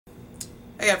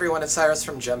Hey everyone, it's Cyrus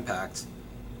from GemPacked.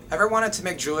 Ever wanted to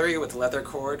make jewelry with leather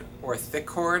cord or thick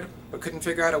cord, but couldn't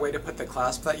figure out a way to put the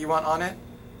clasp that you want on it?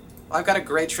 Well, I've got a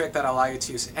great trick that'll allow you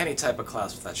to use any type of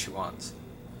clasp that you want.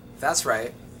 That's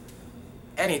right,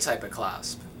 any type of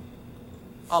clasp.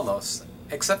 Almost,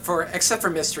 except for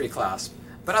mystery clasp.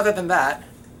 But other than that,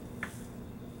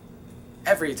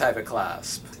 every type of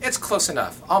clasp. It's close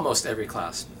enough, almost every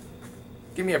clasp.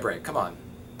 Give me a break, come on.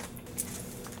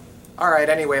 Alright,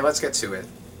 anyway, let's get to it.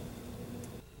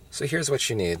 So here's what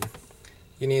you need.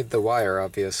 You need the wire,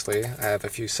 obviously. I have a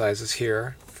few sizes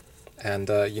here. And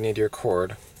you need your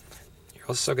cord. You're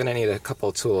also going to need a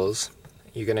couple tools.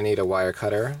 You're going to need a wire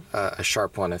cutter, a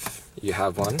sharp one if you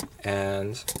have one.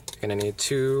 And you're going to need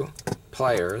 2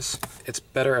 pliers. It's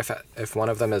better if one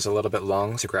of them is a little bit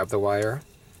long to grab the wire.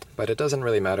 But it doesn't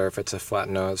really matter if it's a flat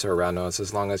nose or a round nose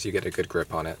as long as you get a good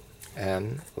grip on it.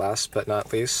 And last but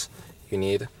not least, you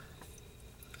need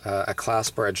a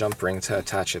clasp or a jump ring to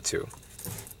attach it to.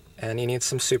 And you need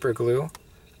some super glue.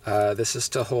 This is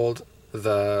to hold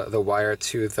the wire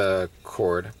to the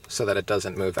cord so that it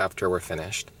doesn't move after we're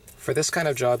finished. For this kind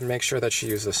of job, make sure that you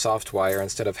use a soft wire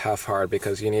instead of half hard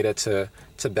because you need it to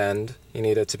bend, you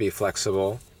need it to be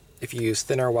flexible. If you use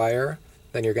thinner wire,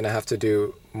 then you're going to have to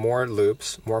do more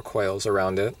loops, more coils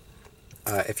around it.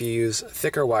 If you use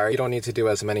thicker wire, you don't need to do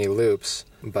as many loops,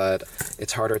 but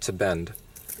it's harder to bend.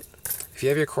 If you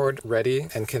have your cord ready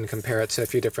and can compare it to a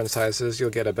few different sizes,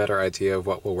 you'll get a better idea of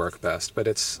what will work best, but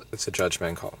it's a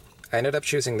judgment call. I ended up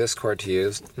choosing this cord to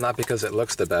use, not because it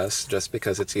looks the best, just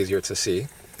because it's easier to see.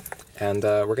 And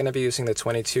we're going to be using the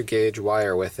 22 gauge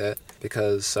wire with it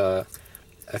because I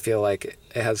feel like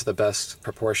it has the best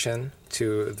proportion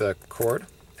to the cord.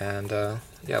 And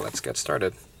yeah, let's get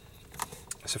started.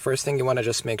 So first thing, you want to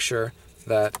just make sure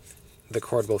that the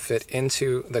cord will fit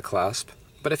into the clasp.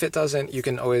 But if it doesn't, you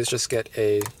can always just get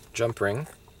a jump ring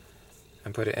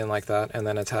and put it in like that, and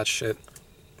then attach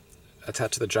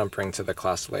the jump ring to the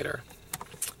clasp later.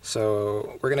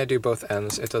 So we're going to do both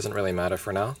ends. It doesn't really matter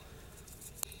for now.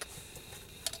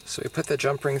 So we put the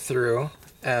jump ring through,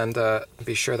 and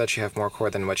be sure that you have more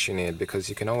cord than what you need, because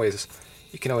you can always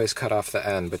cut off the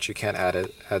end, but you can't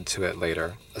add to it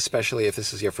later. Especially if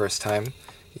this is your first time,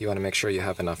 you want to make sure you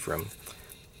have enough room.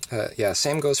 Yeah,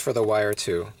 same goes for the wire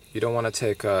too. You don't want to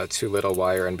take too little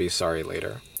wire and be sorry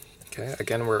later. Okay,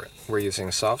 again we're using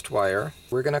soft wire.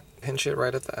 We're going to pinch it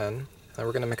right at the end, and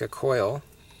we're going to make a coil.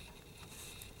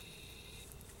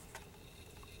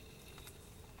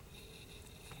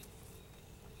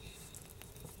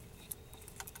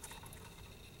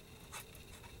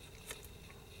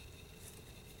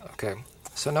 Okay,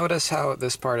 so notice how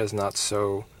this part is not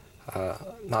so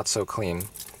clean.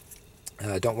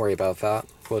 Don't worry about that.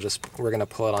 We're going to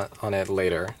pull it on it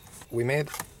later. We made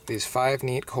these 5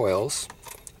 neat coils.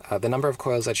 The number of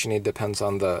coils that you need depends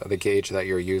on the gauge that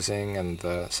you're using and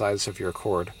the size of your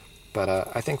cord. But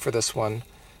I think for this one,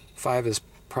 5 is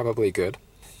probably good.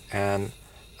 And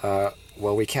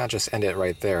well, we can't just end it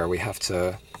right there. We have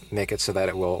to make it so that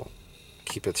it will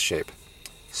keep its shape.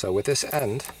 So with this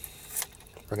end,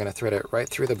 we're going to thread it right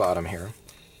through the bottom here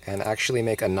and actually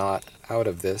make a knot out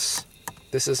of this.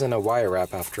 This isn't a wire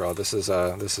wrap after all. This is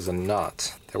a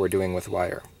knot that we're doing with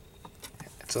wire.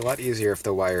 It's a lot easier if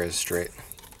the wire is straight.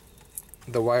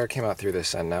 The wire came out through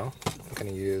this end now. I'm going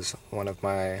to use one of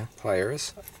my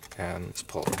pliers and let's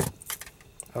pull.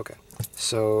 Okay,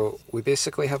 so we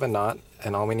basically have a knot,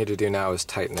 and all we need to do now is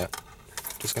tighten it.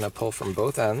 Just going to pull from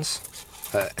both ends.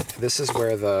 This is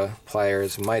where the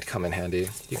pliers might come in handy.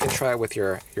 You can try it with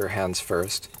your hands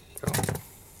first. Go.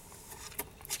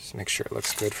 Just make sure it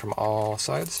looks good from all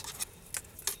sides.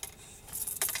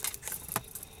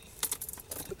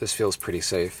 This feels pretty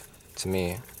safe to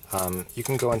me. You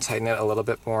can go and tighten it a little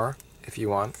bit more if you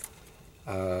want.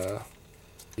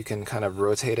 You can kind of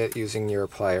rotate it using your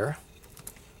plier.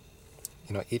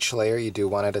 You know, each layer you do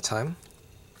one at a time.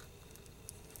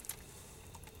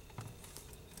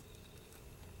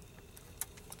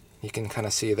 You can kind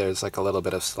of see there's like a little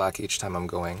bit of slack each time I'm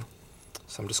going.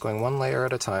 So I'm just going one layer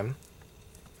at a time.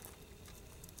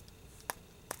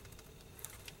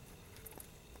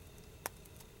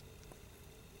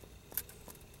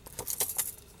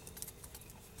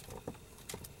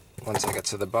 Once I get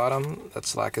to the bottom, that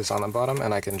slack is on the bottom,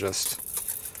 and I can just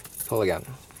pull again.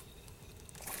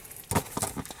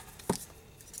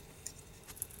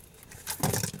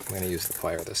 I'm going to use the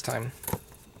plier this time.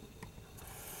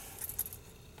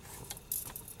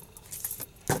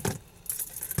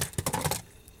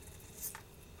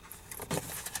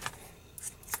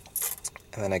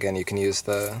 And then again, you can use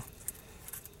the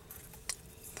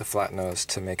flat nose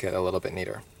to make it a little bit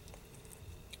neater.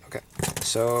 Okay,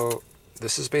 so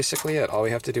this is basically it. All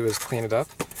we have to do is clean it up.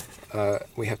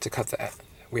 We have to cut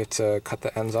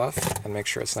the ends off and make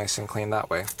sure it's nice and clean that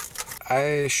way.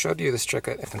 I showed you this trick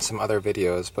in some other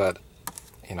videos, but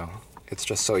you know, it's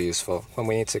just so useful. When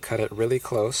we need to cut it really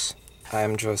close,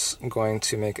 I'm just going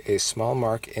to make a small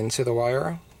mark into the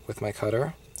wire with my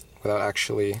cutter without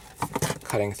actually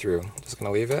cutting through. I'm just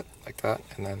going to leave it like that,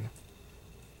 and then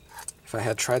if I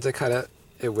had tried to cut it,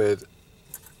 it would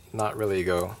not really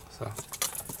go. So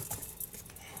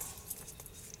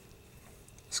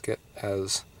just get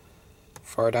as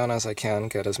far down as I can,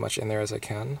 get as much in there as I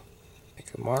can,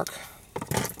 make a mark.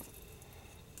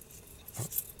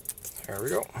 There we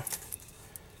go.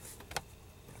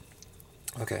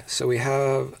 Okay, so we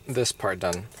have this part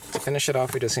done. To finish it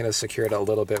off, we just need to secure it a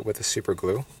little bit with the super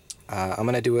glue. I'm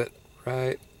going to do it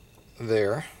right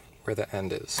there where the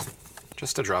end is.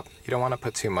 Just a drop. You don't want to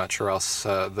put too much or else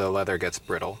the leather gets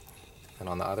brittle. And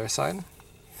on the other side.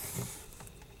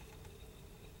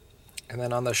 And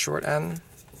then on the short end,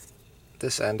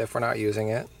 this end, if we're not using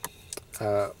it,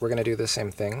 we're going to do the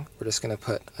same thing. We're just going to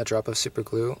put a drop of super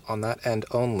glue on that end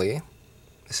only.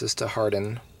 This is to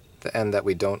harden the end that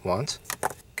we don't want.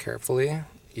 Carefully,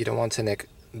 you don't want to nick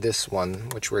this one,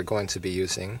 which we're going to be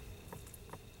using.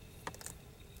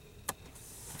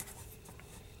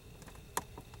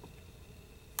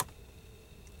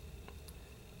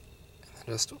 And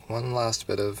then just one last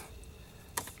bit of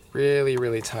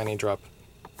really tiny drop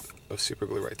of super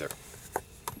glue right there.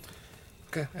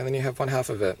 Okay, and then you have one half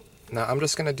of it. Now I'm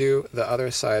just going to do the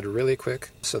other side really quick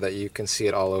so that you can see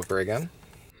it all over again.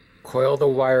 Coil the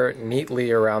wire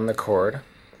neatly around the cord,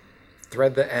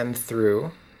 thread the end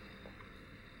through,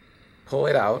 pull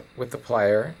it out with the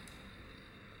plier,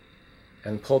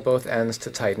 and pull both ends to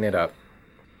tighten it up.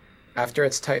 After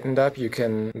it's tightened up, you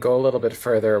can go a little bit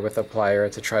further with the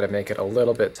plier to try to make it a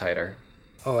little bit tighter.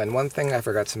 Oh, and one thing I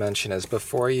forgot to mention is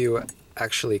before you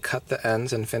actually cut the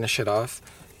ends and finish it off,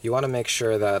 you want to make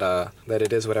sure that, that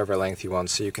it is whatever length you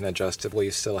want so you can adjust it while you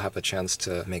still have a chance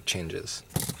to make changes.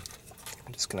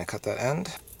 I'm just going to cut that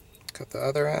end, cut the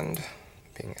other end,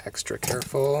 being extra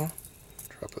careful,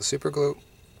 drop the super glue,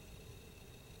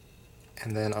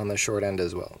 and then on the short end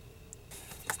as well.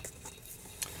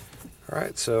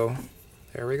 Alright, so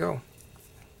there we go.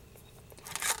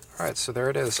 Alright, so there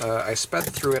it is. I sped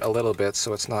through it a little bit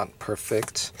so it's not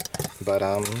perfect, but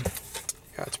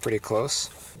yeah, it's pretty close.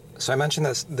 So I mentioned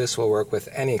that this will work with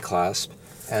any clasp,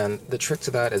 and the trick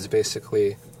to that is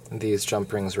basically these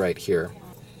jump rings right here.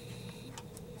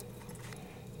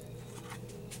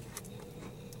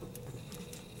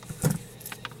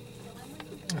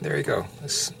 There you go.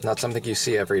 It's not something you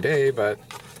see every day, but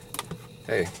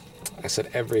hey, I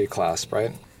said every clasp,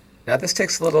 right? Now this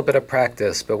takes a little bit of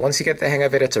practice, but once you get the hang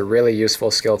of it, it's a really useful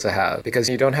skill to have, because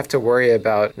you don't have to worry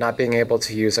about not being able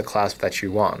to use a clasp that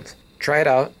you want. Try it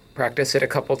out, practice it a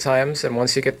couple times, and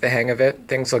once you get the hang of it,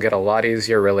 things will get a lot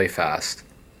easier really fast.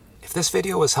 If this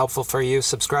video was helpful for you,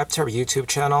 subscribe to our YouTube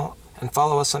channel, and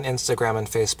follow us on Instagram and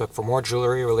Facebook for more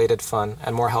jewelry-related fun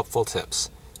and more helpful tips.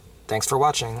 Thanks for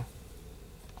watching.